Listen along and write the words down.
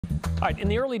All right, in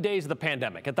the early days of the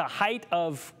pandemic, at the height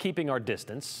of keeping our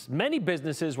distance, many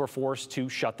businesses were forced to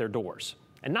shut their doors.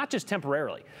 And not just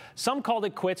temporarily. Some called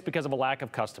it quits because of a lack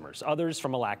of customers, others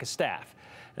from a lack of staff.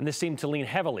 And this seemed to lean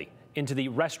heavily into the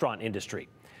restaurant industry.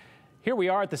 Here we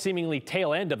are at the seemingly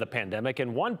tail end of the pandemic,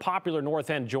 and one popular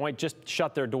North End joint just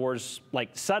shut their doors like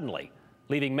suddenly,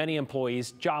 leaving many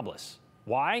employees jobless.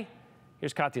 Why?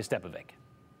 Here's Katya Stepovic.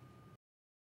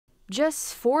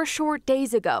 Just 4 short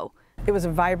days ago, it was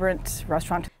a vibrant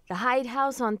restaurant. The Hyde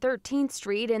House on 13th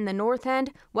Street in the North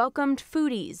End welcomed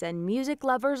foodies and music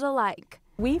lovers alike.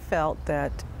 We felt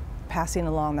that passing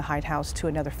along the Hyde House to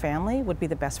another family would be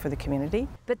the best for the community.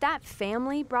 But that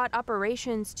family brought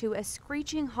operations to a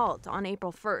screeching halt on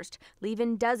April 1st,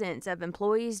 leaving dozens of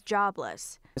employees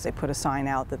jobless. They put a sign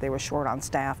out that they were short on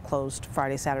staff, closed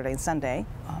Friday, Saturday, and Sunday.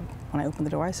 When I opened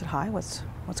the door, I said, "Hi, what's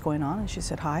going on?" And she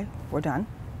said, "Hi, we're done.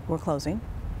 We're closing.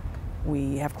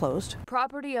 We have closed."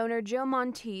 Property owner Jill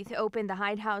Monteith opened the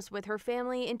Hyde House with her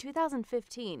family in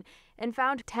 2015 and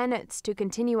found tenants to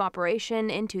continue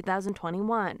operation in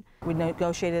 2021. We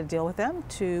negotiated a deal with them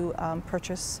to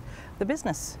purchase the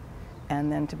business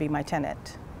and then to be my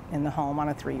tenant in the home on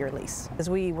a 3-year lease. As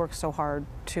we work so hard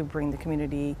to bring the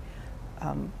community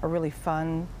a really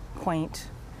fun,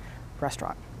 quaint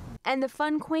restaurant. And the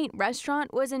fun, quaint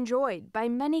restaurant was enjoyed by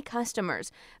many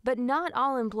customers, but not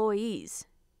all employees.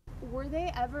 Were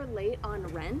they ever late on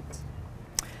rent?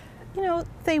 You know,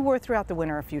 they were throughout the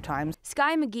winter a few times.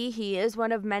 Sky Mcgehee is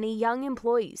one of many young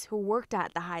employees who worked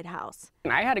at the Hyde House.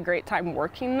 I had a great time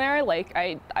working there.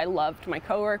 I loved my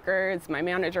coworkers. My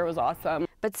manager was awesome.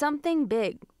 But something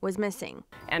big was missing.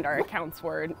 And our accounts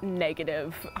were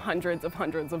negative hundreds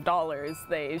of dollars.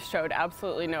 They showed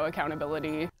absolutely no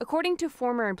accountability. According to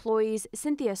former employees,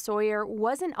 Cynthia Sawyer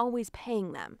wasn't always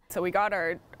paying them. So we got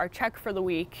our check for the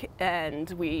week and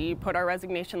we put our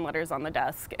resignation letters on the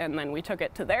desk, and then we took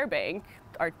it to their bank,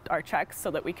 our checks,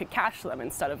 so that we could cash them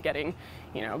instead of getting,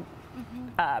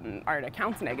 our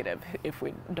accounts negative if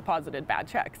we deposited bad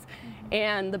checks.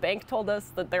 And the bank told us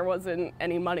that there wasn't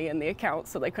any money in the account,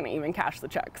 so they couldn't even cash the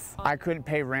checks. I couldn't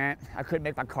pay rent, I couldn't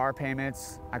make my car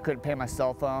payments, I couldn't pay my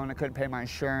cell phone, I couldn't pay my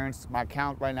insurance. My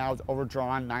account right now is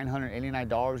overdrawn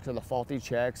 $989 because of the faulty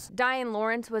checks. Diane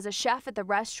Lawrence was a chef at the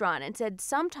restaurant and said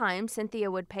sometimes Cynthia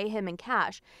would pay him in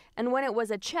cash, and when it was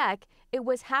a check, it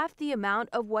was half the amount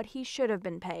of what he should have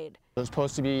been paid. It was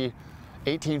supposed to be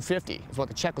 $18.50 is what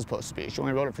the check was supposed to be. She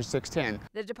only wrote it for $6.10.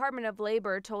 The Department of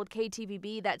Labor told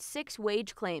KTVB that 6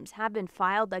 wage claims have been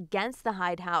filed against the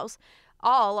Hyde House.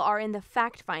 All are in the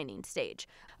fact-finding stage.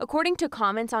 According to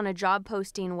comments on a job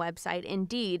posting website,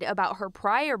 Indeed, about her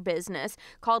prior business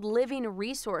called Living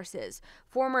Resources,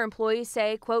 former employees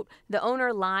say, quote, the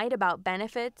owner lied about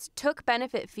benefits, took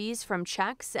benefit fees from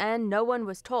checks, and no one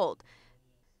was told.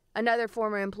 Another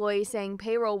former employee saying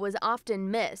payroll was often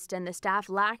missed and the staff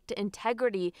lacked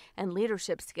integrity and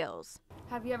leadership skills.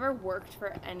 Have you ever worked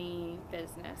for any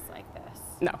business like this?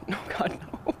 No, God,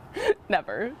 no.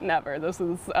 Never. This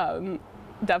is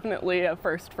definitely a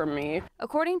first for me.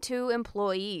 According to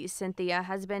employees, Cynthia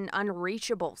has been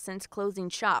unreachable since closing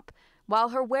shop. While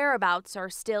her whereabouts are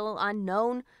still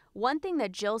unknown, one thing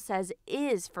that Jill says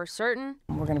is for certain: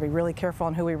 we're going to be really careful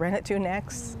on who we rent it to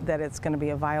next, that it's going to be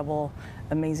a viable,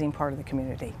 amazing part of the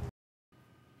community.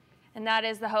 And that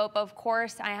is the hope. Of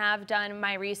course, I have done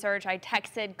my research. I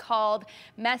texted, called,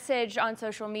 messaged on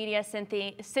social media,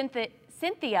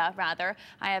 Cynthia, rather.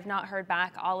 I have not heard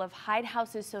back. All of Hyde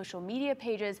House's social media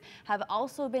pages have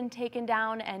also been taken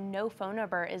down, and no phone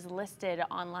number is listed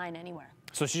online anywhere.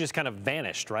 So she just kind of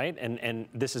vanished, right? And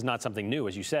this is not something new,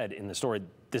 as you said in the story.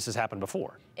 This has happened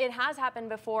before. It has happened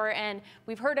before, and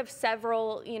we've heard of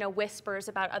several, whispers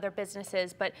about other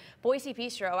businesses. But Boise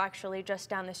Bistro, actually just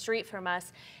down the street from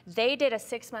us, they did a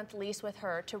 6-month lease with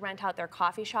her to rent out their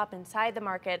coffee shop inside the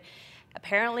market.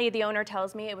 Apparently, the owner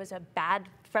tells me it was a bad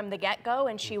from the get-go,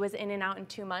 and she was in and out in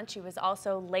 2 months. She was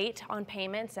also late on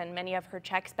payments, and many of her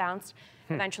checks bounced.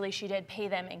 Eventually, she did pay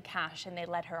them in cash, and they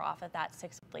let her off of that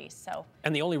 6-month lease. So.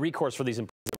 And the only recourse for these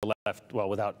employees that were left, well,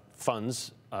 without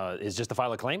funds, is just to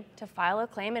file a claim? To file a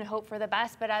claim and hope for the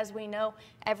best. But as we know,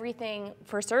 everything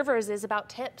for servers is about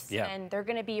tips, and they're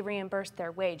going to be reimbursed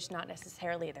their wage, not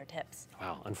necessarily their tips.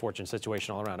 Wow, unfortunate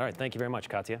situation all around. All right, thank you very much,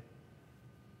 Katya.